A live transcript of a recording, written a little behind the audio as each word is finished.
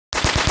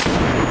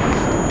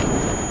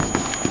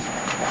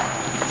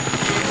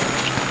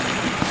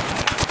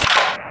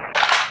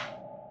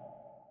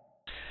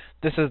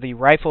This is the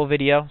rifle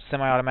video,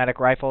 semi-automatic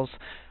rifles.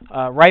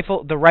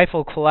 The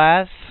rifle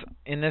class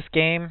in this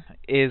game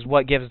is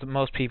what gives the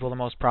most people the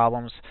most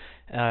problems.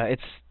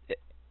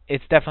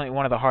 It's definitely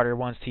one of the harder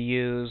ones to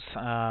use.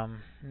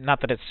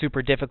 Not that it's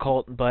super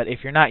difficult, but if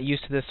you're not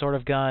used to this sort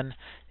of gun,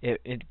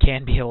 it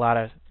can be a lot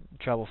of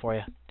trouble for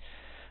you.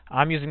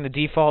 I'm using the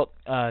default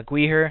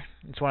Guiher.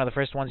 It's one of the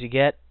first ones you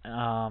get.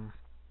 I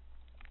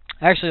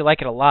actually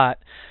like it a lot.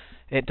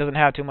 It doesn't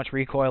have too much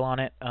recoil on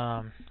it.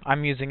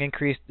 I'm using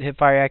increased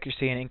hipfire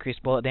accuracy and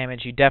increased bullet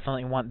damage. You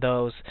definitely want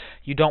those.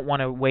 You don't want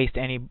to waste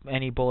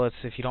any bullets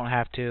if you don't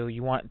have to.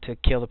 You want to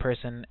kill the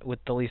person with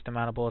the least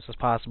amount of bullets as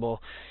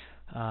possible.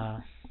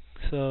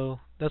 So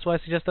that's why I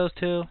suggest those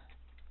two.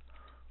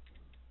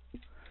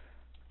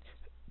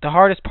 The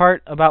hardest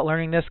part about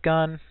learning this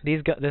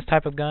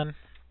type of gun,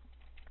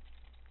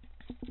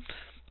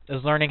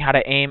 is learning how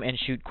to aim and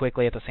shoot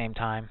quickly at the same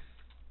time.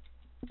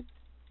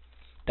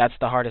 That's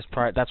the hardest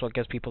part. That's what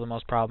gives people the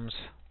most problems.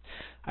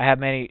 I've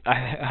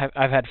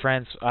had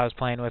friends I was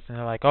playing with, and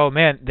they're like, "Oh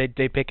man,"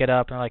 they pick it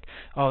up, and they're like,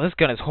 "Oh, this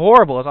gun is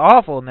horrible. It's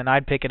awful." And then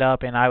I'd pick it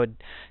up, and I would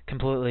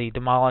completely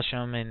demolish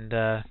them, and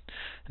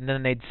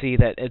then they'd see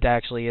that it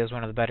actually is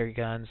one of the better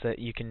guns that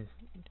you can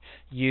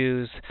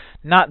use.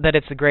 Not that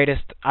it's the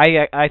greatest.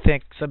 I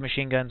think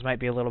submachine guns might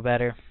be a little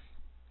better,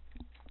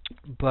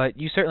 but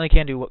you certainly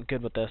can do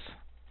good with this.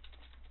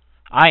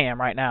 I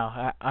am right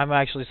now. I'm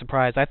actually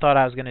surprised. I thought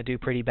I was going to do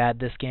pretty bad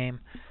this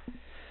game.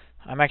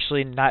 I'm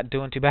actually not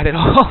doing too bad at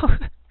all.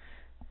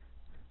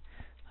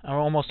 I'm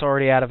almost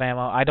already out of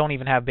ammo. I don't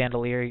even have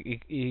bandolier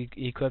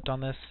equipped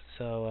on this,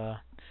 so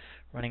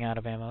running out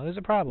of ammo is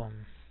a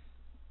problem.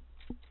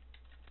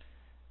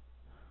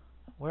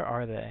 Where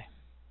are they?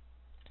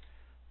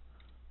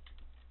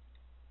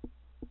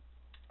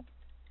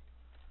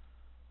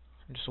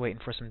 I'm just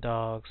waiting for some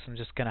dogs. I'm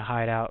just going to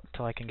hide out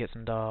until I can get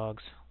some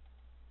dogs.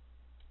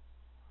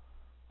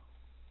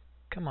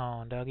 Come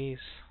on, doggies.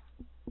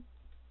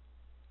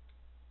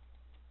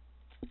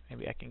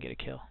 Maybe I can get a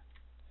kill.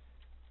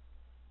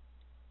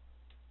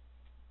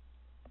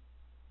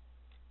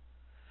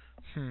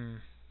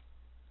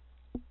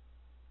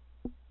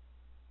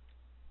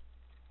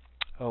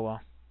 Oh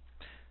well.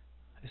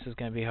 This is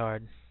going to be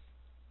hard.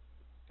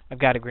 I've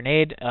got a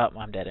grenade. Oh,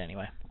 I'm dead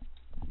anyway.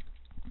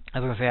 I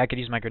was going to say I could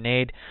use my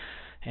grenade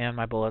and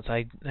my bullets.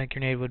 That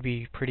grenade would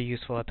be pretty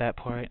useful at that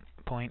point.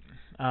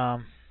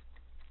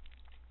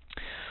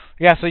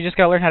 Yeah, so you just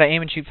got to learn how to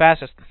aim and shoot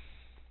fast. Just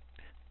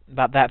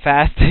about that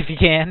fast if you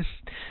can.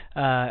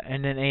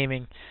 And then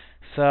aiming.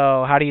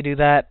 So how do you do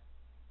that?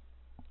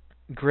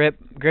 Grip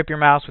your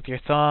mouse with your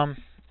thumb,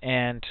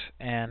 and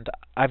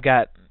I've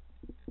got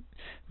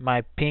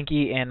my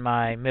pinky and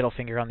my middle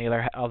finger on the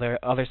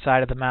other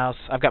side of the mouse.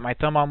 I've got my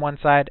thumb on one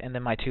side and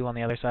then my two on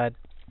the other side.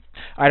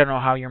 I don't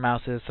know how your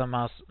mouse is.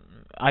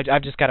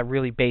 I've just got a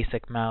really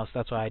basic mouse.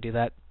 That's why I do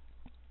that.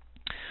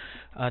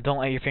 Don't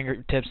let your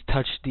fingertips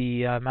touch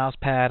the mouse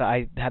pad.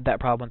 I had that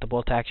problem with the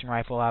bolt action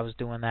rifle. I was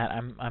doing that.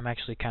 I'm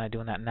actually kind of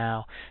doing that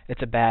now.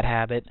 It's a bad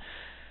habit.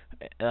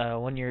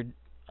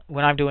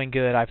 When I'm doing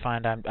good, I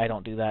find I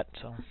don't do that.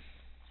 So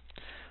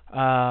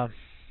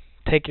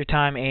take your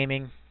time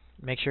aiming.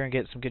 Make sure and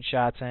get some good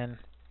shots in.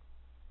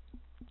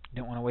 You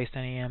don't want to waste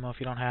any ammo if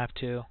you don't have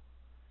to.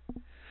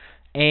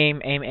 Aim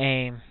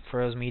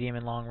for those medium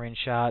and long range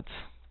shots.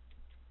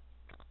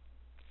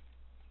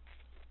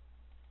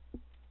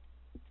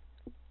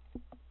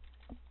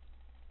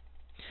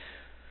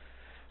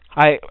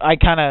 I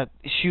kind of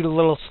shoot a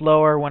little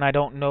slower when I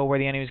don't know where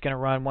the enemy's going to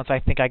run. Once I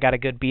think I got a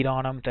good beat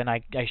on them, then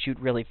I shoot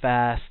really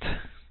fast.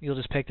 You'll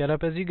just pick that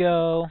up as you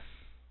go.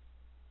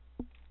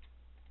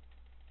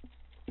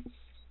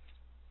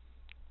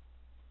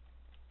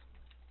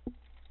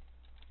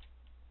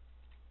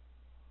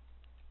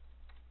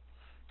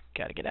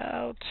 Gotta get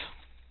out.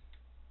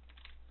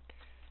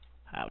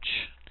 Ouch.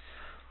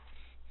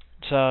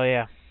 So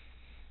yeah,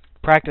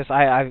 practice.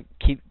 I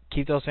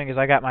keep those fingers.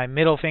 I got my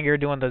middle finger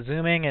doing the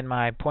zooming and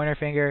my pointer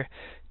finger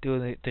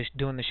doing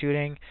the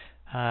shooting.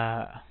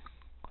 The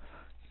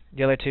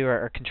other two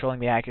are controlling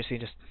the accuracy,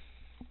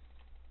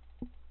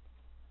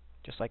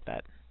 just like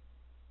that.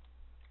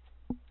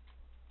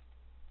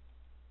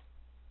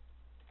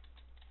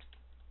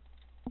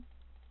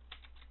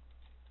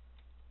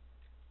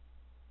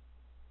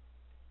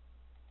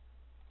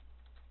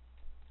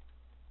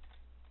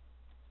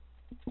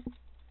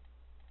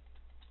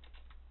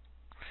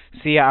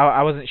 See,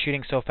 I wasn't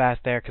shooting so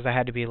fast there because I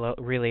had to be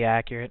really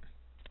accurate.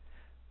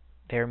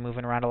 They were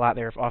moving around a lot.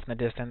 They were off in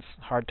the distance.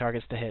 Hard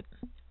targets to hit.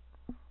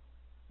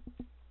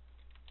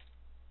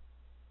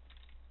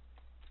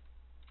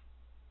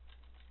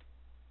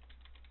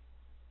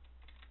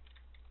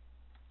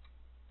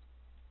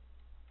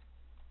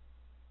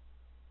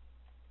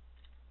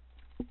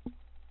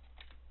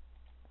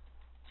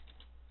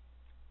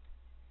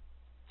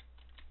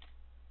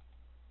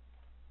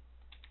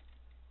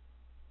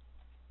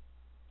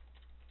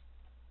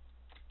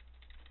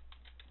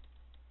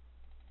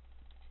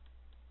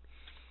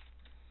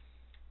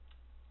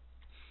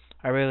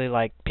 I really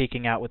like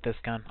peeking out with this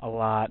gun a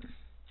lot.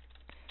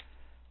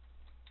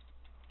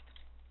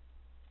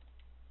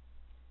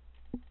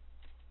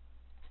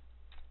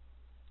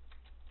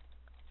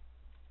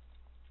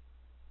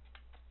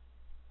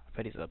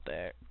 bet he's up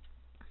there.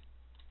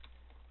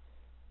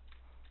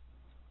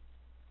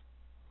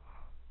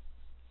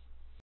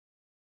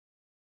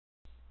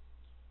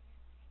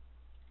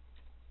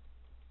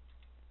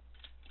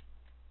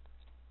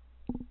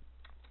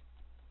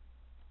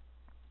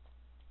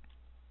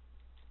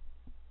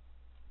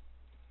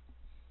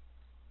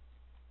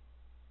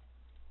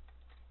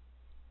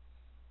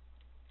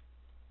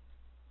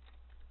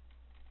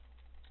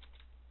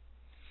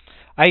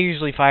 I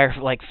usually fire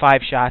like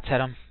 5 shots at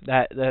him.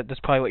 That's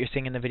probably what you're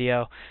seeing in the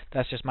video.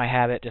 That's just my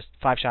habit. Just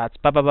 5 shots.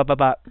 Ba ba ba ba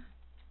ba.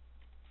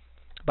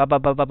 Ba ba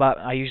ba ba ba.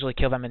 I usually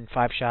kill them in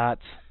 5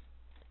 shots.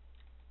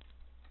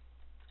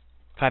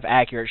 5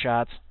 accurate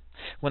shots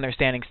when they're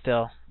standing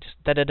still. Just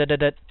da da da da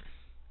da.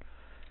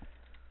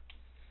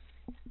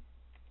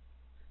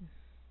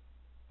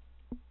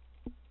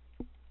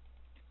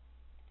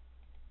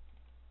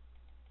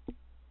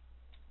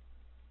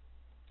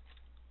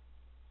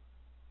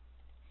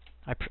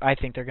 I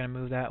think they're gonna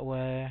move that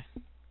way.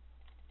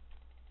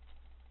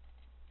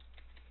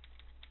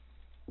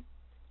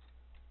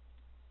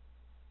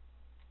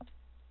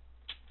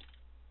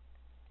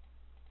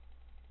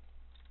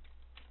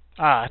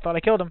 Ah, I thought I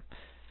killed him.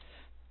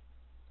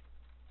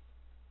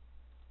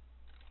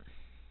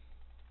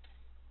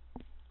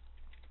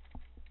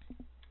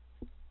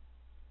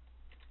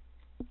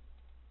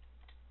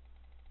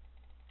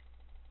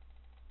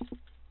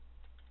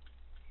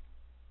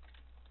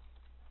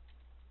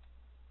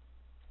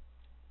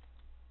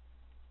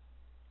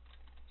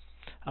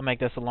 I'll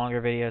make this a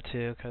longer video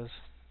too, because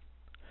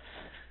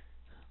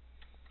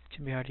it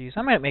can be hard to use.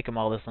 I might make them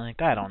all this length.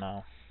 I don't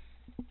know.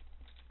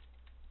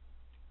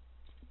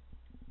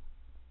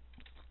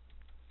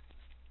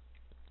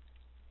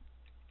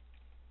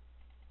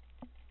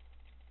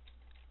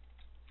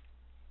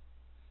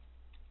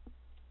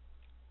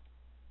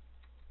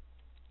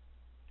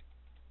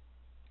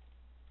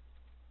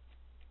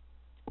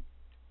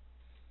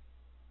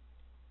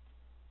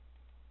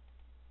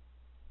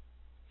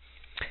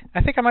 I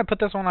think I might put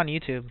this one on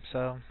YouTube.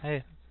 So,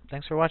 hey,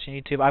 thanks for watching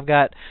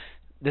YouTube.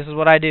 This is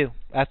what I do.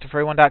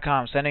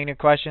 AskTheFurry1.com. Send in your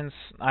questions.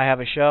 I have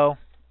a show.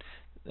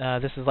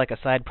 This is like a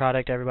side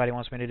product. Everybody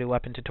wants me to do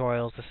weapon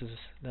tutorials. This is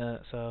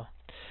so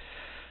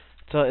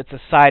it's a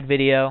side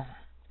video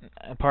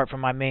apart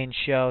from my main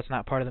show. It's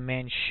not part of the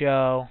main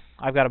show.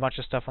 I've got a bunch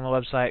of stuff on the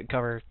website.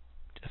 Cover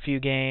a few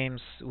games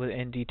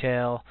in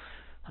detail.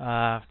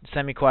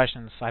 Send me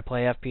questions. I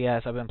play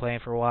FPS. I've been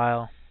playing for a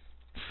while.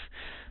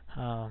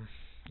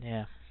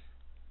 Yeah.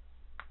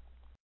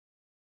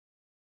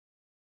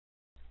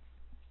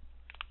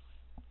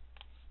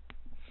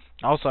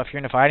 Also, if you're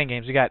into fighting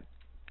games, we got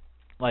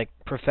like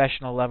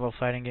professional level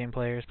fighting game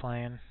players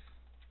playing.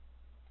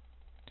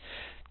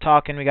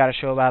 Talking, we got a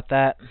show about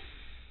that.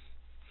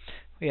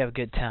 We have a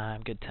good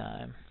time, good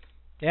time.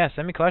 Yeah,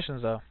 send me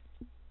questions though.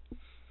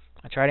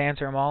 I try to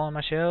answer them all on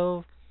my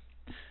show.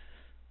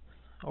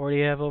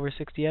 Already have over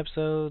 60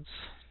 episodes.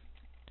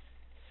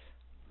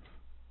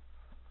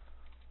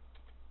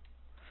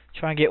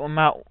 Try and get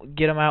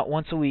them out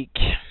once a week.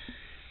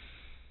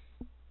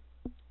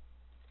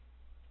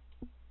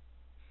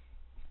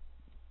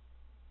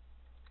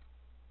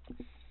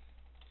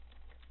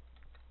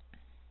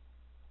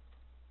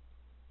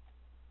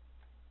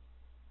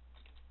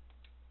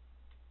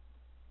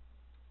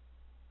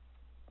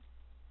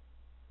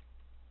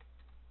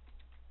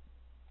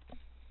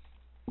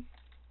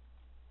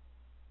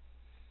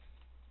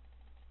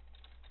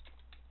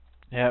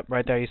 Yep,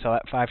 right there you saw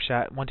that 5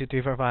 shot. 1, 2,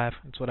 3, 4, 5.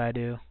 That's what I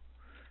do.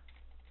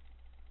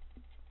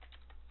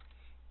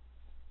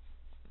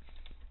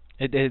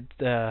 It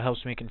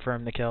helps me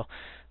confirm the kill.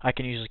 I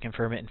can usually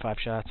confirm it in 5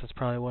 shots. That's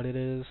probably what it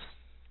is.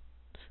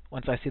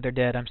 Once I see they're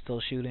dead, I'm still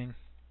shooting.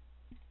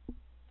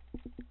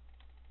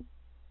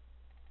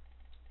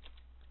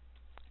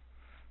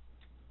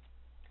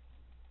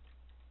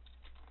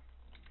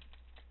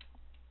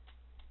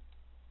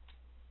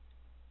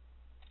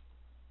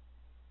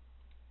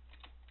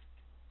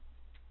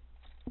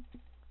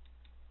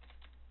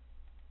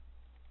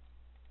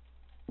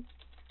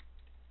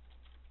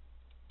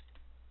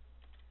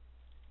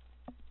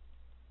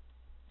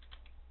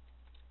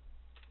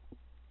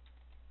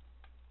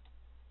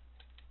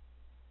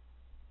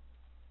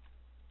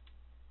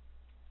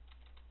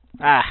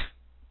 Ah!